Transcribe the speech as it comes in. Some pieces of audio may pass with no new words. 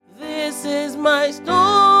my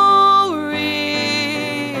story.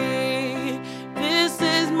 This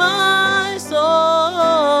is my song,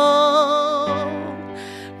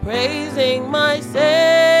 praising my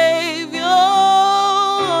Savior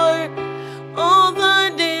all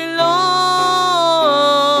the day long.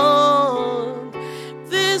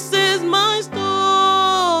 This is my story.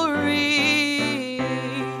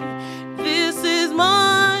 This is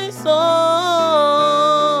my song,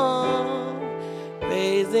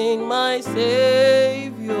 praising my Savior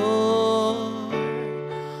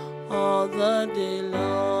all the day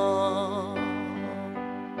long.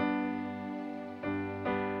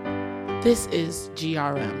 This is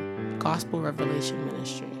GRM, Gospel Revelation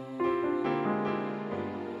Ministry.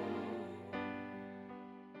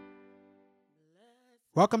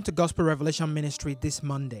 Welcome to Gospel Revelation Ministry this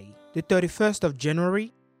Monday, the 31st of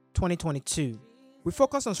January, 2022. We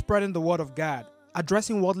focus on spreading the Word of God,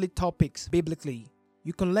 addressing worldly topics biblically.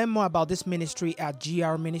 You can learn more about this ministry at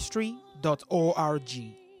grministry.org.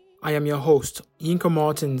 I am your host, Yinka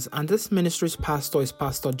Martins, and this ministry's pastor is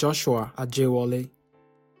Pastor Joshua Ajewole.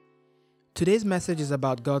 Today's message is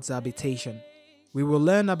about God's habitation. We will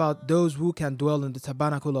learn about those who can dwell in the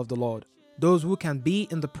tabernacle of the Lord, those who can be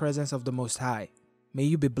in the presence of the Most High. May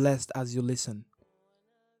you be blessed as you listen.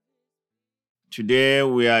 Today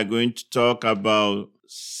we are going to talk about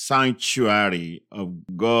sanctuary of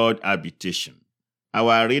God habitation.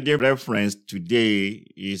 Our reading reference today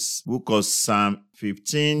is book of Psalm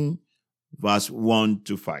 15, verse 1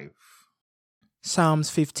 to 5. Psalms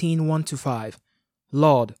 15, 1 to 5.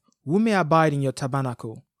 Lord, who may abide in your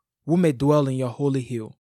tabernacle? Who may dwell in your holy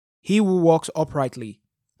hill? He who walks uprightly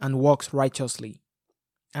and walks righteously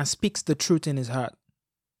and speaks the truth in his heart.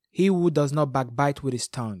 He who does not backbite with his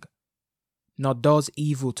tongue, nor does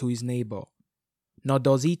evil to his neighbor, nor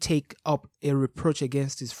does he take up a reproach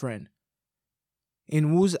against his friend, in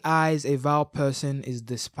whose eyes a vile person is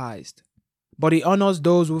despised. But he honors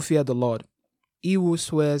those who fear the Lord. He who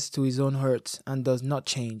swears to his own hurts and does not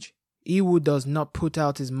change. He who does not put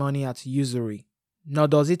out his money at usury, nor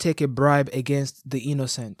does he take a bribe against the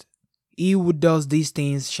innocent. He who does these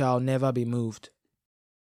things shall never be moved.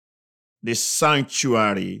 The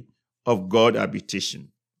sanctuary of God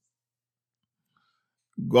habitation.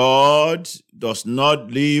 God does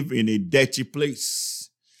not live in a dirty place.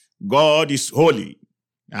 God is holy,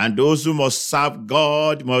 and those who must serve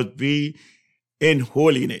God must be in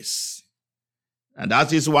holiness. And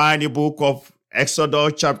that is why in the book of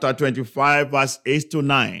Exodus chapter 25, verse 8 to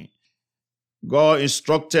 9, God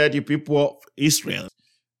instructed the people of Israel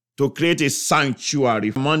to create a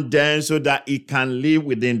sanctuary among them so that He can live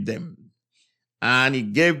within them. And He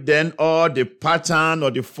gave them all the pattern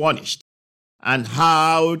of the furnished and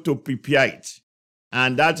how to prepare it.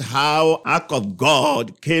 And that's how Ark of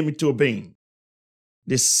God came into being.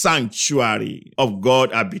 The sanctuary of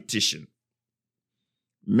God habitation.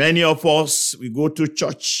 Many of us, we go to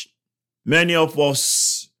church. Many of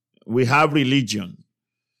us, we have religion.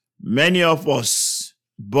 Many of us,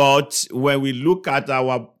 but when we look at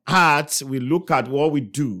our hearts, we look at what we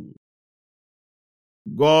do.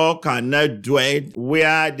 God cannot dwell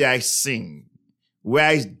where there is sin,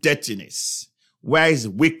 where is dirtiness, where is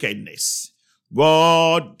wickedness.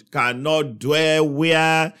 God cannot dwell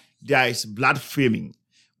where there is blasphemy.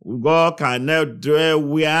 God cannot dwell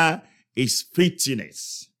where is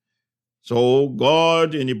filthiness. So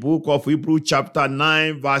God, in the book of Hebrews chapter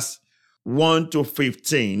 9, verse 1 to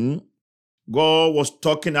 15, God was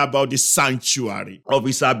talking about the sanctuary of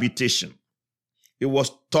His habitation. He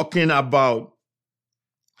was talking about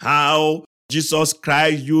how Jesus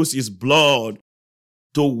Christ used His blood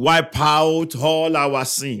to wipe out all our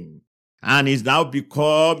sin. And He's now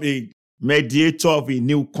become a mediator of a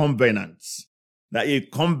new covenant. That a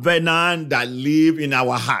covenant that lives in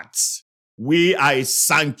our hearts. We are a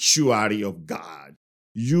sanctuary of God.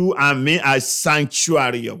 You and me are a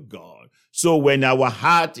sanctuary of God. So when our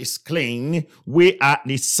heart is clean, we are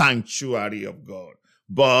the sanctuary of God.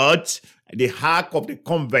 But the ark of the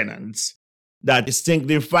covenant that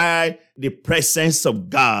signifies the presence of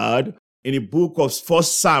God in the book of 1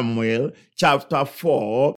 Samuel chapter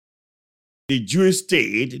 4, the Jewish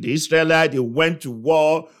state, the Israelites, they went to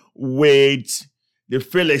war with the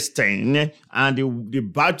Philistine, and the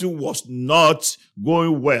battle was not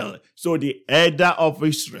going well. So the elder of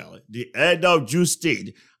Israel, the elder of Jewish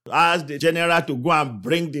state, asked the general to go and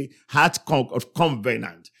bring the ark of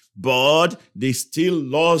covenant. But they still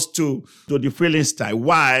lost to the Philistine.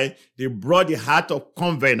 Why? They brought the ark of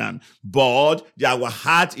covenant, but their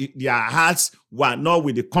hearts were not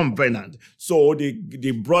with the covenant. So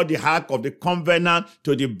they brought the ark of the covenant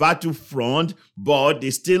to the battlefront, but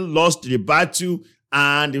they still lost the battle,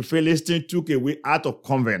 and the Philistines took away out of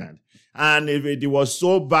covenant. And it was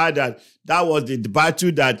so bad that was the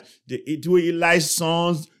battle that two Eli's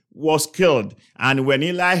sons was killed. And when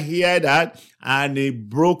Eli heard that, and he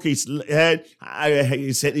broke his head,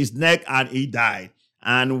 his neck, and he died.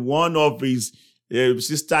 And one of his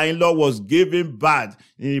sister-in-law was given birth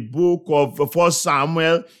in the book of 1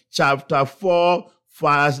 Samuel chapter 4,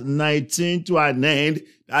 verse 19 to an end,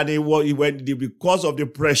 and he went because of the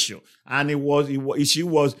pressure, and he called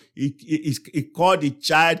the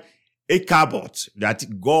child Ichabod, that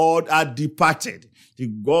God had departed. The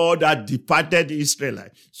God that departed the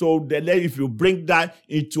Israelites. So if you bring that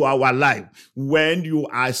into our life, when you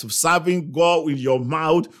are serving God with your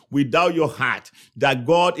mouth without your heart, that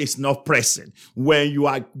God is not present. When you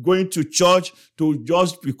are going to church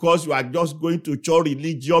just because you are just going to church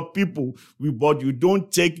religious people, but you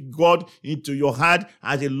don't take God into your heart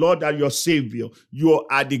as the Lord and your Savior, you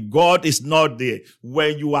are the God is not there.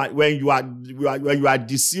 When you are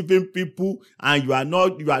deceiving people and you are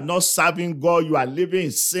not serving God, you are living in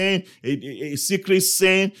sin, a secret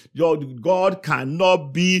sin. God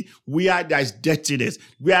cannot be where there is dirtiness,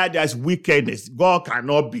 where there is wickedness. God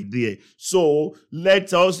cannot be there. So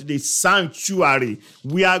let us the sanctuary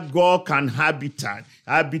where God can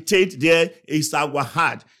habitate there is our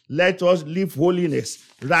heart. Let us live holiness,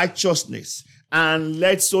 righteousness,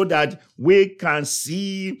 and so that we can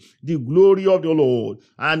see the glory of the Lord.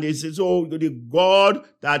 And it is so the God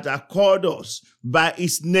that has called us by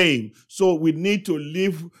his name. So we need to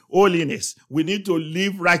live holiness. We need to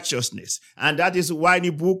live righteousness. And that is why in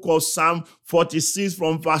the book of Psalm 46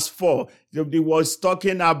 from verse 4, he was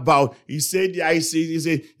talking about, he said there is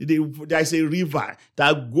a river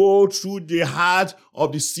that goes through the heart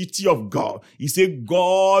of the city of God. He said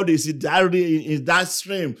God is in that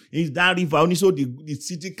stream, is that river, only so the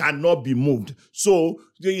city cannot be moved. So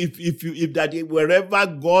wherever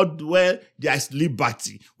God dwells, there is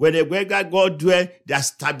liberty. Wherever God dwells, there is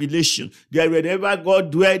stabilization. Wherever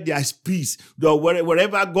God dwells, there is peace.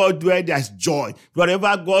 Wherever God dwells, there is joy.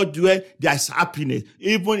 Wherever God dwells, there is happiness.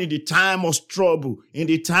 Even in the time of trouble, in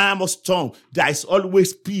the time of storm, there is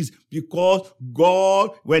always peace. Because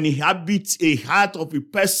God, when he habits a heart of a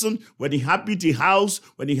person, when he habits a house,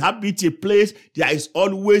 when he habits a place, there is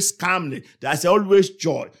always calmness. There is always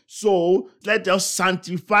joy. So let us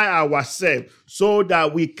sanctify ourselves so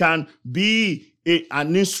that we can be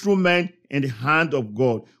an instrument in the hand of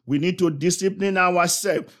God. We need to discipline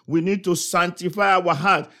ourselves. We need to sanctify our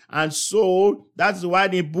heart. And so that's why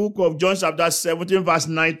the book of John chapter 17 verse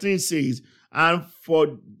 19 says, and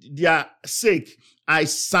for their sake I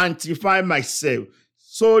sanctify myself,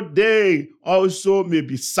 so they also may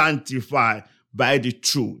be sanctified by the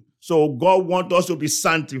truth. So God wants us to be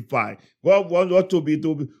sanctified. God wants us to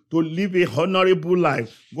live a honorable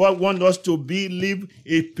life. God wants us to live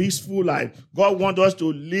a peaceful life. God wants us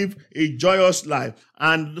to live a joyous life.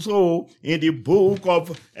 And so in the book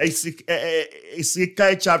of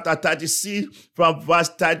Ezekiel chapter 36 from verse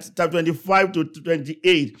 25 to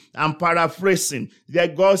 28, I'm paraphrasing,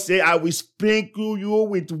 that God said, I will sprinkle you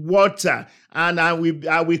with water and I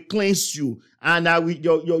will cleanse you. And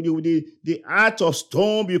the heart of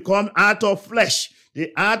stone become heart of flesh.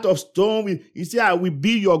 The heart of stone, he said, I will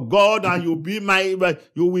be your God and you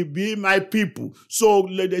will be my people. So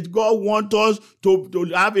God wants us to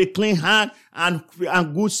have a clean heart and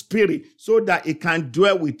good spirit so that it can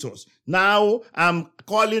dwell with us. Now I'm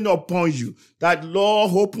calling upon you that,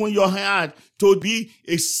 Lord, open your heart to be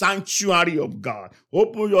a sanctuary of God.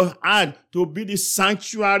 Open your heart to be the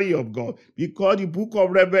sanctuary of God. Because the book of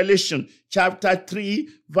Revelation, chapter 3,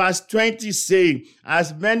 verse 20 says,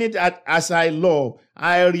 as many that as I love,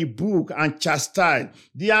 I rebuke and chastise.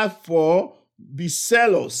 Therefore, be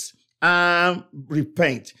zealous and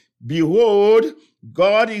repent. Behold,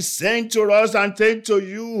 God is saying to us and saying to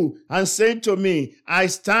you and saying to me, I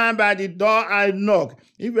stand by the door, I knock.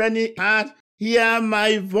 If any heart hear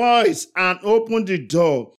my voice and open the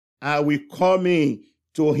door, I will come in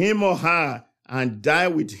to him or her and die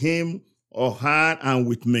with him or her and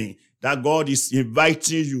with me. That God is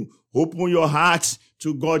inviting you. Open your heart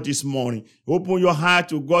to God this morning. Open your heart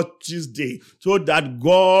to God this day so that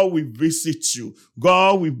God will visit you.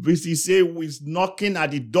 God will visit. He says, he's knocking at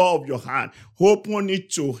the door of your heart. Open it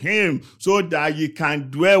to him so that he can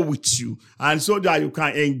dwell with you and so that you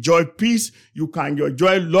can enjoy peace, you can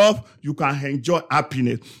enjoy love, you can enjoy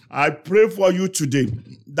happiness. I pray for you today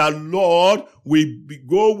that, Lord,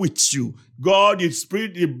 go with you. God, the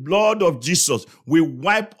Spirit, the blood of Jesus will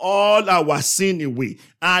wipe all our sin away,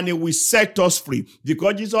 and it will set us free.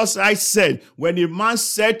 Because Jesus Christ said, when the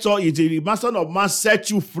Son of Man set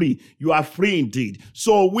you free, you are free indeed.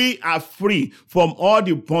 So we are free from all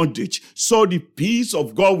the bondage. So the peace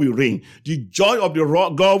of God will reign. The joy of the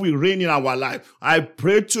God will reign in our life. I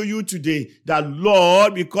pray to you today that,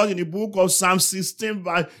 Lord, because in the book of Psalm 16,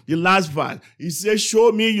 the last verse, he says,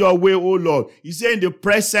 show me your way, O Lord. He said, in the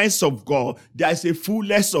presence of God, there is a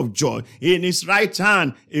fullness of joy. In his right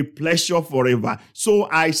hand, a pleasure forever. So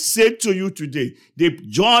I say to you today, the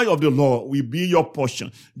joy of the Lord will be your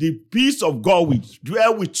portion. The peace of God will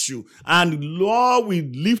dwell with you. And Lord will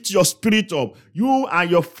lift your spirit up. You and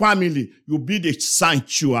your family, you'll be the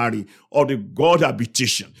sanctuary of the God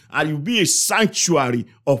habitation. And you'll be a sanctuary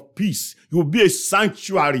of peace. You'll be a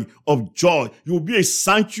sanctuary of joy. You'll be a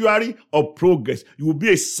sanctuary of progress. You'll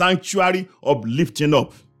be a sanctuary of lifting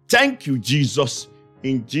up. Thank you, Jesus.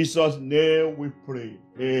 In Jesus' name we pray.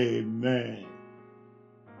 Amen.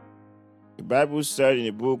 The Bible said in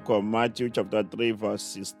the book of Matthew chapter 3 verse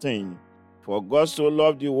 16, for God so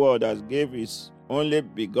loved the world as gave his only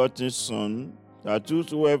begotten Son, that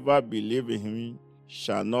whosoever believe in him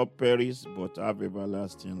shall not perish but have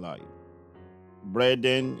everlasting life.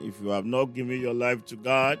 Brethren, if you have not given your life to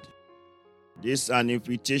God, this is an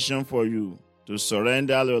invitation for you to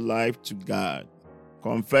surrender your life to God.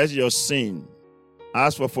 Confess your sin,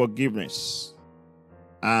 ask for forgiveness,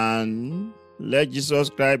 and let Jesus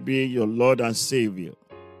Christ be your Lord and Savior,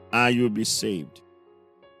 and you'll be saved.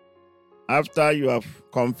 After you have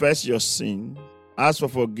confessed your sin, ask for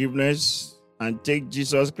forgiveness, and take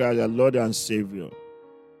Jesus Christ as Lord and Savior.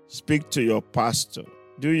 Speak to your pastor.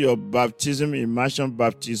 Do your baptism, immersion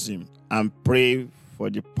baptism, and pray for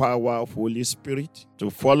the power of Holy Spirit to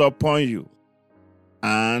fall upon you.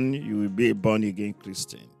 And you will be a born-again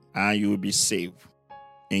Christian, and you will be saved.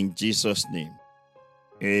 In Jesus' name,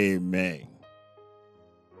 amen.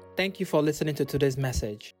 Thank you for listening to today's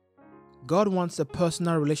message. God wants a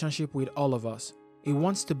personal relationship with all of us. He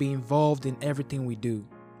wants to be involved in everything we do.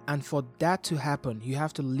 And for that to happen, you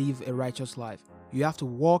have to live a righteous life. You have to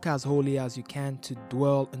walk as holy as you can to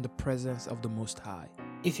dwell in the presence of the Most High.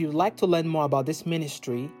 If you'd like to learn more about this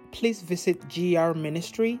ministry, please visit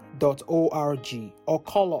grministry.org or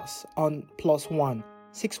call us on +1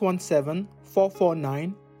 617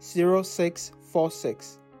 449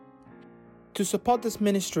 0646. To support this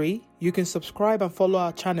ministry, you can subscribe and follow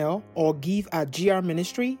our channel or give at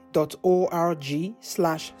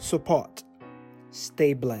grministry.org/support.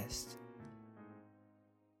 Stay blessed.